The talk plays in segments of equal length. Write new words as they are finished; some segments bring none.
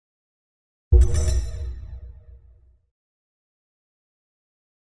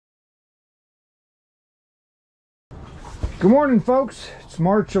Good morning, folks. It's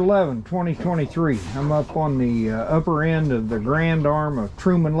March 11, 2023. I'm up on the upper end of the Grand Arm of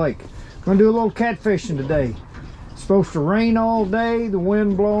Truman Lake. I'm going to do a little catfishing today. It's supposed to rain all day, the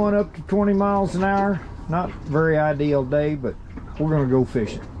wind blowing up to 20 miles an hour. Not a very ideal day, but we're going to go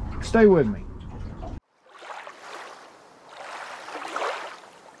fishing. Stay with me.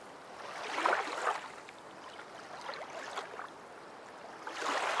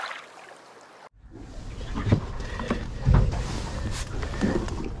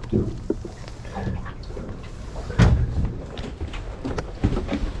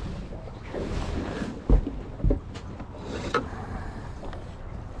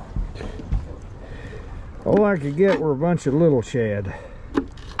 All I could get were a bunch of little shad,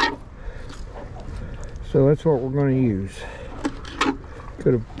 so that's what we're going to use.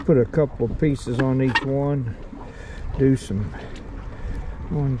 Could have put a couple of pieces on each one. Do some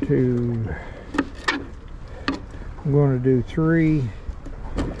 1, 2. I'm going to do 3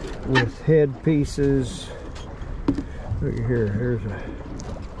 with head pieces. Look here, here's a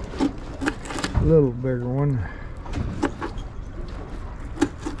little bigger one.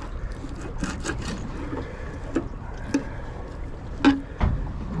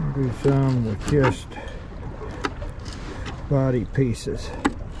 Do some with just body pieces,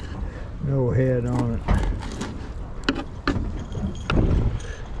 no head on it.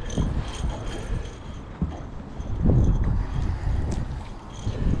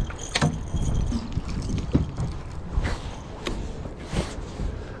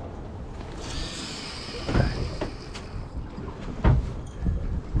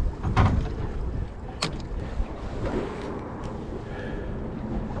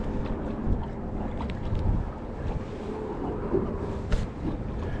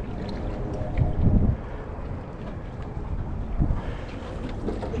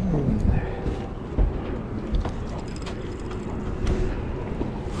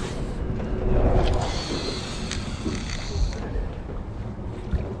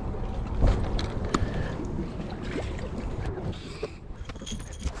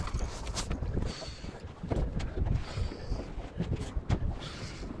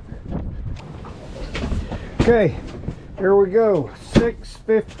 Okay, here we go,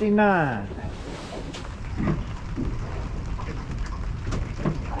 6:59.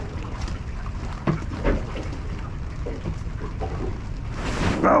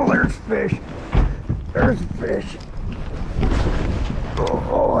 Oh, there's fish. There's a fish.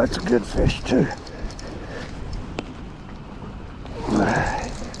 Oh, that's a good fish too.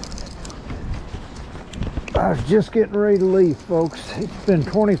 I was just getting ready to leave, folks. It's been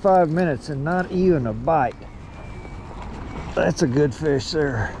 25 minutes and not even a bite. That's a good fish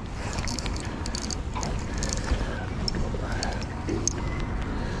there.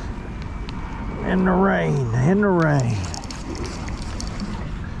 In the rain, in the rain.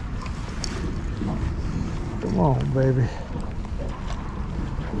 Come on, baby.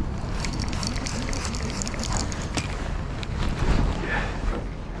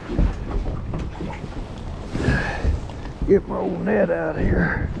 Get my old net out of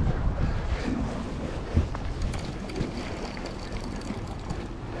here.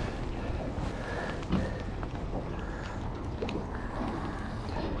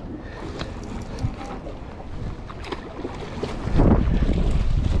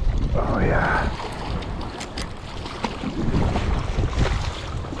 Oh yeah.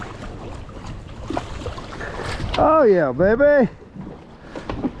 Oh yeah, baby.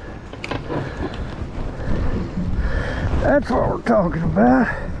 That's what we're talking about.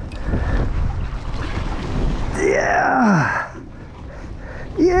 Yeah.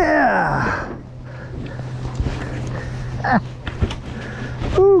 Yeah.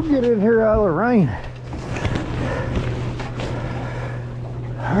 Ooh, get in here out of the rain.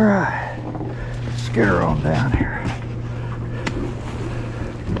 All right. Let's get her on down here.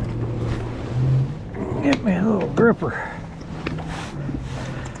 Get me a little gripper.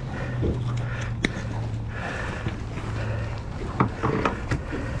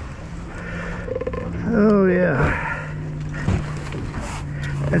 Oh yeah,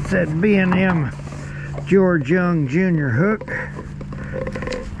 that's that B&M George Young Jr. hook.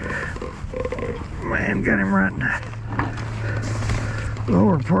 Man, got him right in the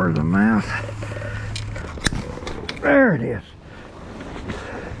lower part of the mouth. There it is.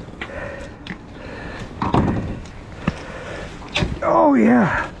 Oh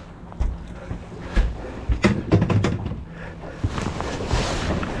yeah.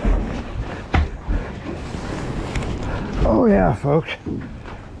 Oh yeah, folks.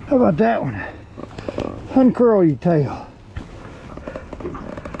 How about that one? Uncurl your tail.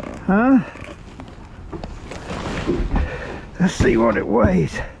 Huh? Let's see what it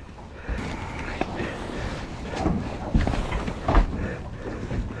weighs.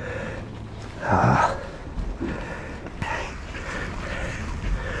 Ah.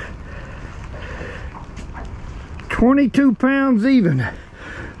 22 pounds even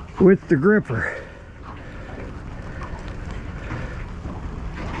with the gripper.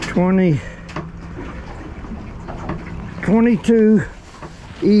 22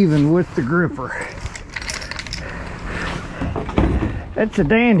 even with the gripper. That's a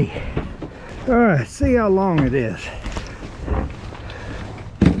dandy. All right, see how long it is.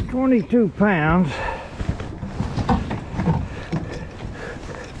 22 pounds.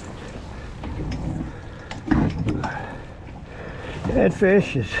 That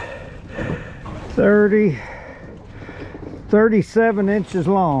fish is 37 inches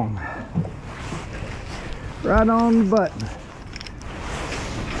long. Right on the button.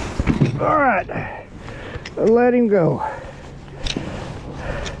 All right, I'll let him go.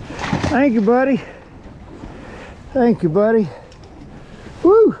 Thank you, buddy. Thank you, buddy.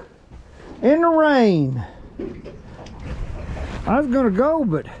 Woo! In the rain. I was gonna go,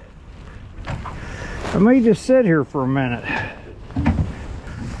 but I may just sit here for a minute.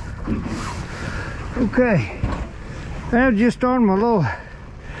 Okay, I'm just on my little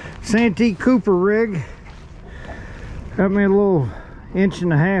Santee Cooper rig. Got me a little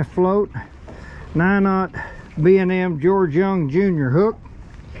 1.5-inch float, 9/0 B&M George Young Jr. hook.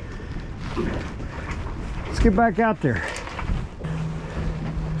 Let's get back out there.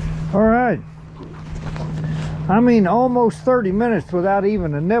 All right, I mean almost 30 minutes without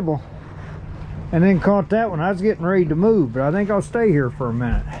even a nibble, and then caught that one. I was getting ready to move, but I think I'll stay here for a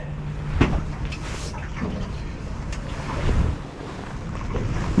minute.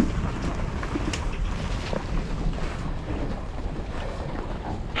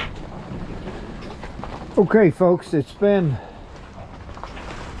 Okay, folks, it's been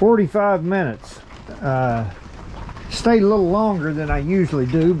 45 minutes. Stayed a little longer than I usually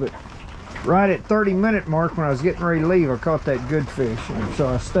do, but right at 30-minute mark when I was getting ready to leave, I caught that good fish. And so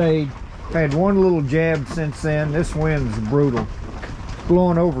I stayed. Had one little jab since then. This wind's brutal.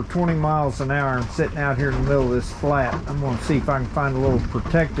 Blowing over 20 miles an hour. I'm sitting out here in the middle of this flat. I'm going to see if I can find a little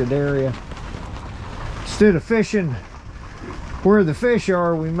protected area. Instead of fishing where the fish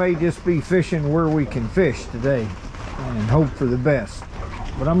are, we may just be fishing where we can fish today and hope for the best.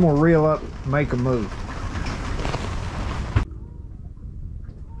 But I'm gonna reel up and make a move.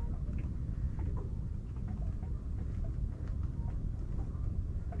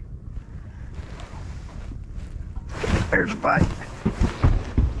 There's a bite.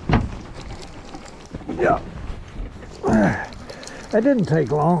 Yeah. That didn't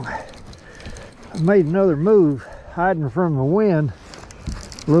take long. I made another move, hiding from the wind.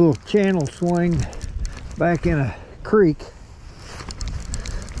 Little channel swing back in a creek.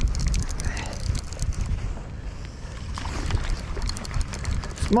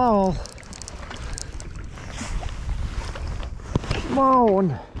 Small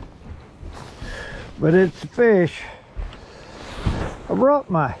one, but it's a fish. I brought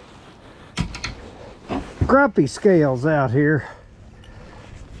my crappie scales out here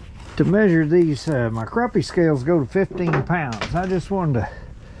to measure these. My crappie scales go to 15 pounds. I just wanted to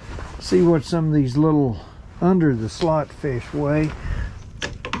see what some of these little under the slot fish weigh.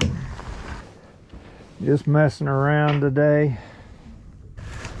 Just messing around today.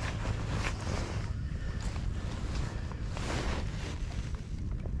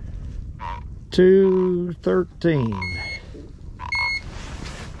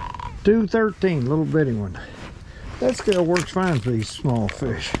 $213, little bitty one. That scale works fine for these small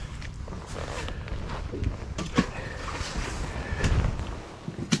fish.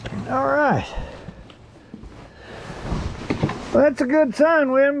 All right. Well, that's a good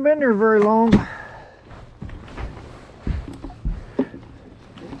sign. We haven't been there very long.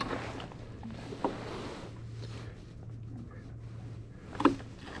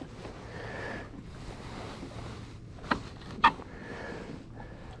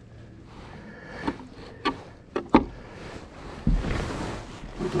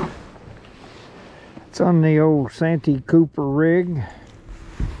 It's on the old Santee Cooper rig.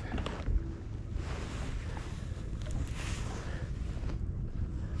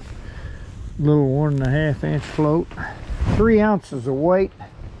 Little 1.5-inch float. 3 ounces of weight.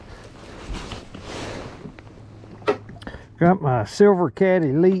 Got my Silver Cat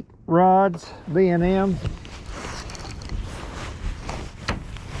Elite rods, B&M.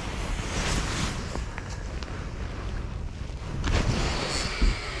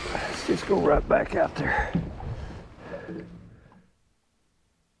 just go right back out there.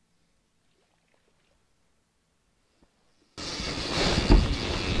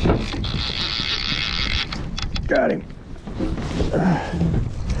 Got him.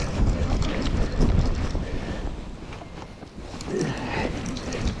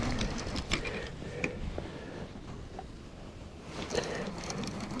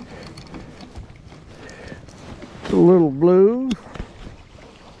 A little blue.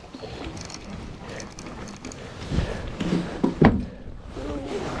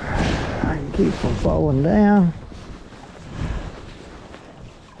 I can keep from falling down.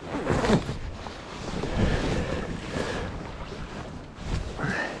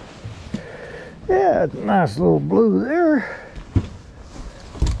 Yeah, it's a nice little blue there.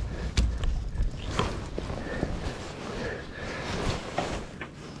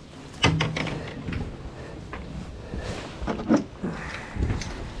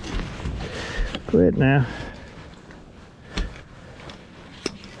 Quit now.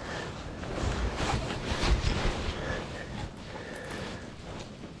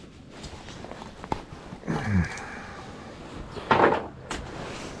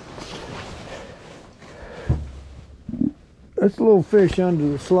 That's a little fish under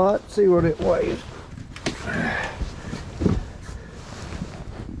the slot. See what it weighs.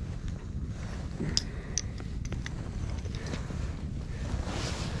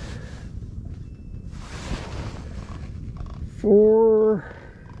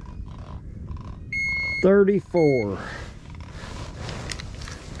 $4.34.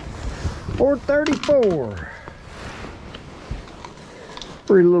 $4.34.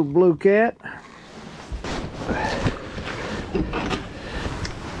 Pretty little blue cat.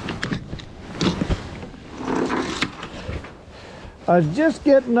 I was just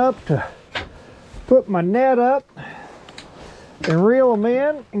getting up to put my net up and reel them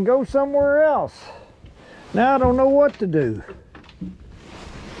in and go somewhere else. Now I don't know what to do.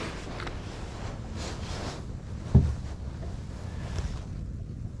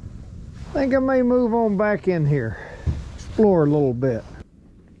 I think I may move on back in here, explore a little bit.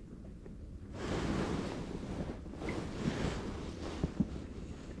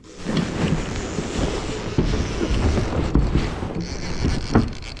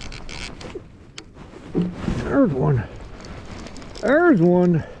 There's one. There's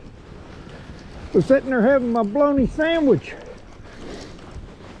one. Was sitting there having my bologna sandwich,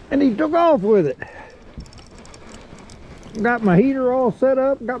 and he took off with it. Got my heater all set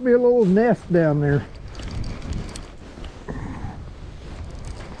up, got me a little nest down there.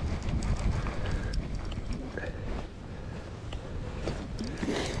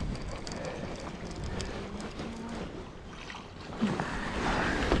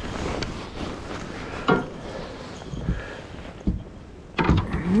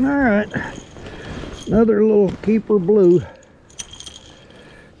 All right, another little keeper blue.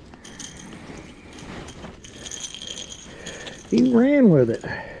 He ran with it.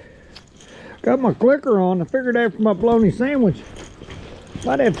 Got my clicker on. I figured after my bologna sandwich,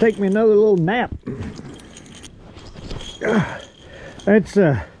 might have to take me another little nap. That's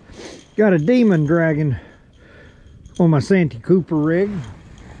got a demon dragon on my Santee Cooper rig.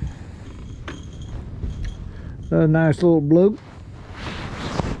 A nice little blue.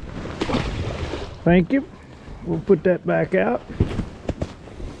 Thank you. We'll put that back out.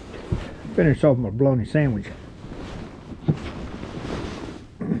 Finish off my bologna sandwich.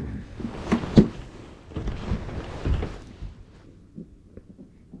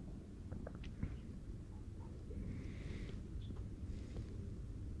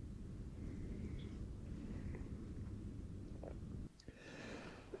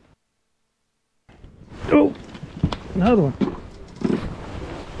 Oh, another one.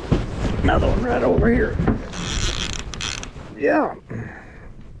 Another one right over here. Yeah.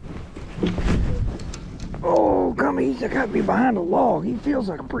 Oh, come easy. Got me behind a log. He feels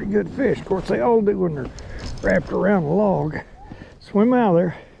like a pretty good fish. Of course, they all do when they're wrapped around a log. Swim out of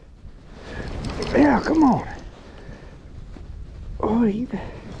there. Yeah, come on. Oh, he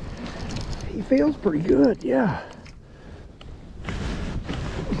feels pretty good. Yeah.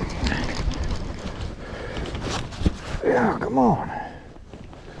 Yeah, come on.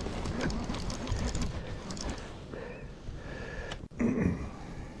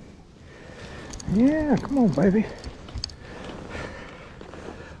 Yeah, come on, baby.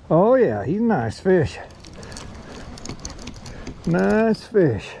 Oh yeah, he's a nice fish. Nice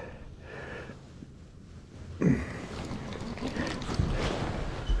fish.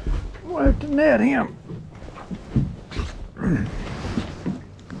 We'll have to net him.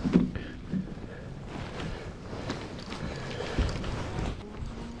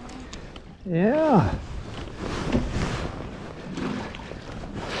 Yeah.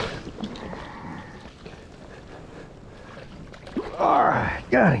 All right,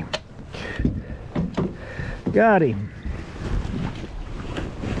 got him. Got him.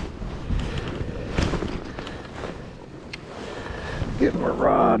 Get my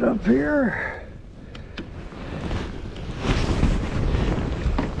rod up here.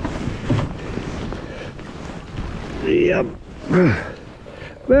 Yep.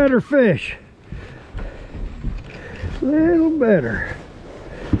 Better fish. A little better.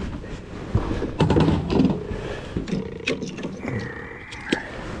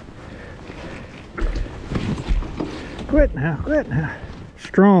 Quit now, quit now.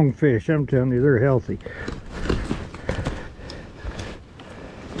 Strong fish, I'm telling you, they're healthy.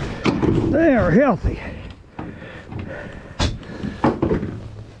 They are healthy.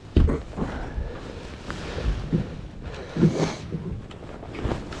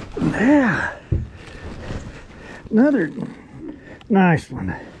 Yeah. Another nice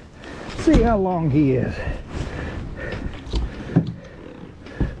one. See how long he is.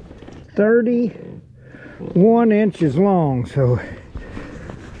 31 inches long, so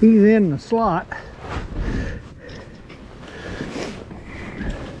he's in the slot.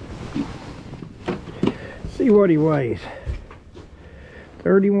 See what he weighs.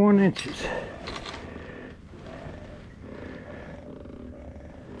 31 inches.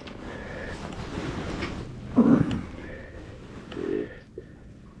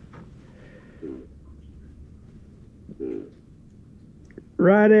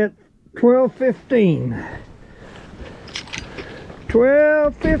 Right at 12:15.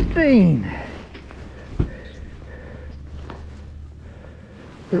 12:15.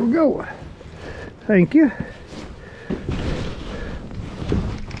 There we go. Thank you.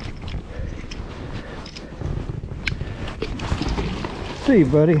 See,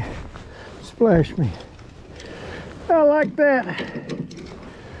 buddy. Splash me. I like that.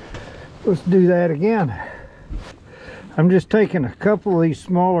 Let's do that again. I'm just taking a couple of these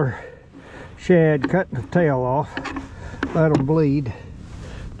smaller shad, cutting the tail off, let them bleed.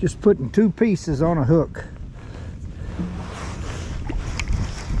 Just putting 2 pieces on a hook.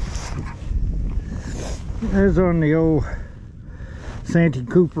 There's on the old Santee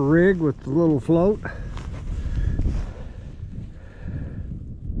Cooper rig with the little float.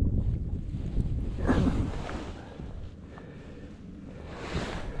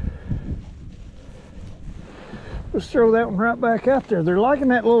 Let's throw that one right back out there. They're liking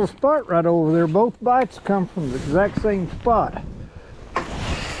that little spot right over there. Both bites come from the exact same spot.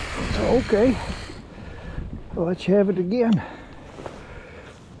 So, okay. I'll let you have it again.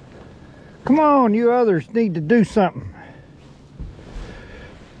 Come on, you others need to do something.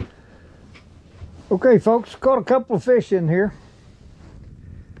 Okay, folks, caught a couple of fish in here.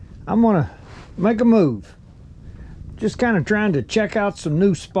 I'm gonna make a move. Just kind of trying to check out some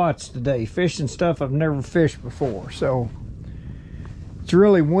new spots today, fishing stuff I've never fished before. So it's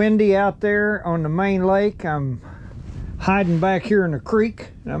really windy out there on the main lake. I'm hiding back here in the creek,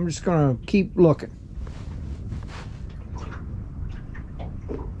 and I'm just gonna keep looking.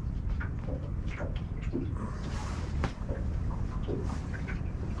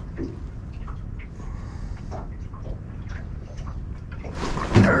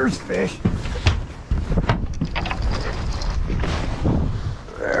 There's fish.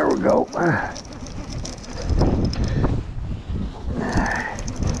 There we go.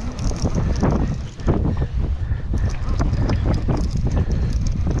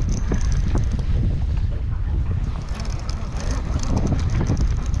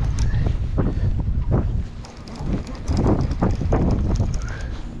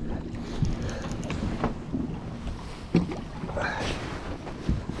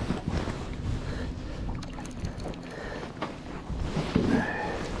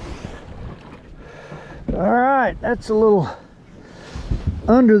 All right, that's a little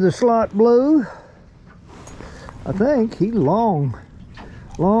under the slot blue. I think he's long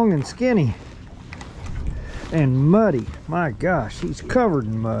and skinny and muddy. My gosh, he's covered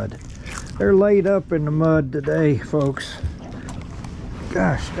in mud. They're laid up in the mud today, folks.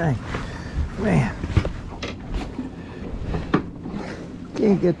 Gosh dang, man.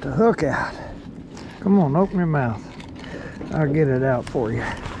 Can't get the hook out. Come on, open your mouth. I'll get it out for you.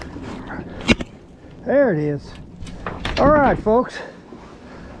 There it is. All right, folks.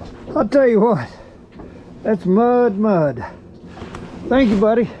 I'll tell you what. That's mud. Thank you,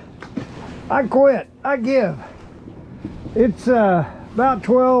 buddy. I quit. I give. It's about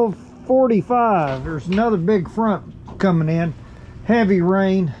 12:45. There's another big front coming in. Heavy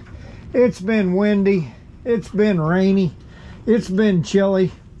rain. It's been windy. It's been rainy. It's been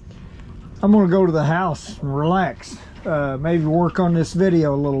chilly. I'm gonna go to the house and relax. Maybe work on this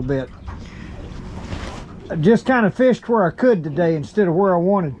video a little bit. I just kind of fished where I could today instead of where I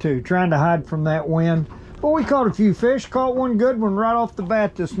wanted to, trying to hide from that wind. But we caught a few fish. Caught one good one right off the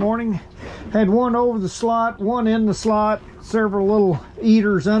bat this morning. Had one over the slot, one in the slot, several little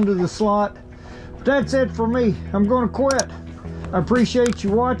eaters under the slot. But that's it for me. I'm going to quit. I appreciate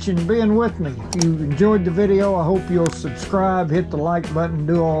you watching and being with me. If you enjoyed the video, I hope you'll subscribe, hit the like button,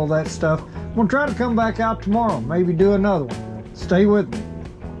 do all that stuff. I'm going to try to come back out tomorrow, maybe do another one. Stay with me.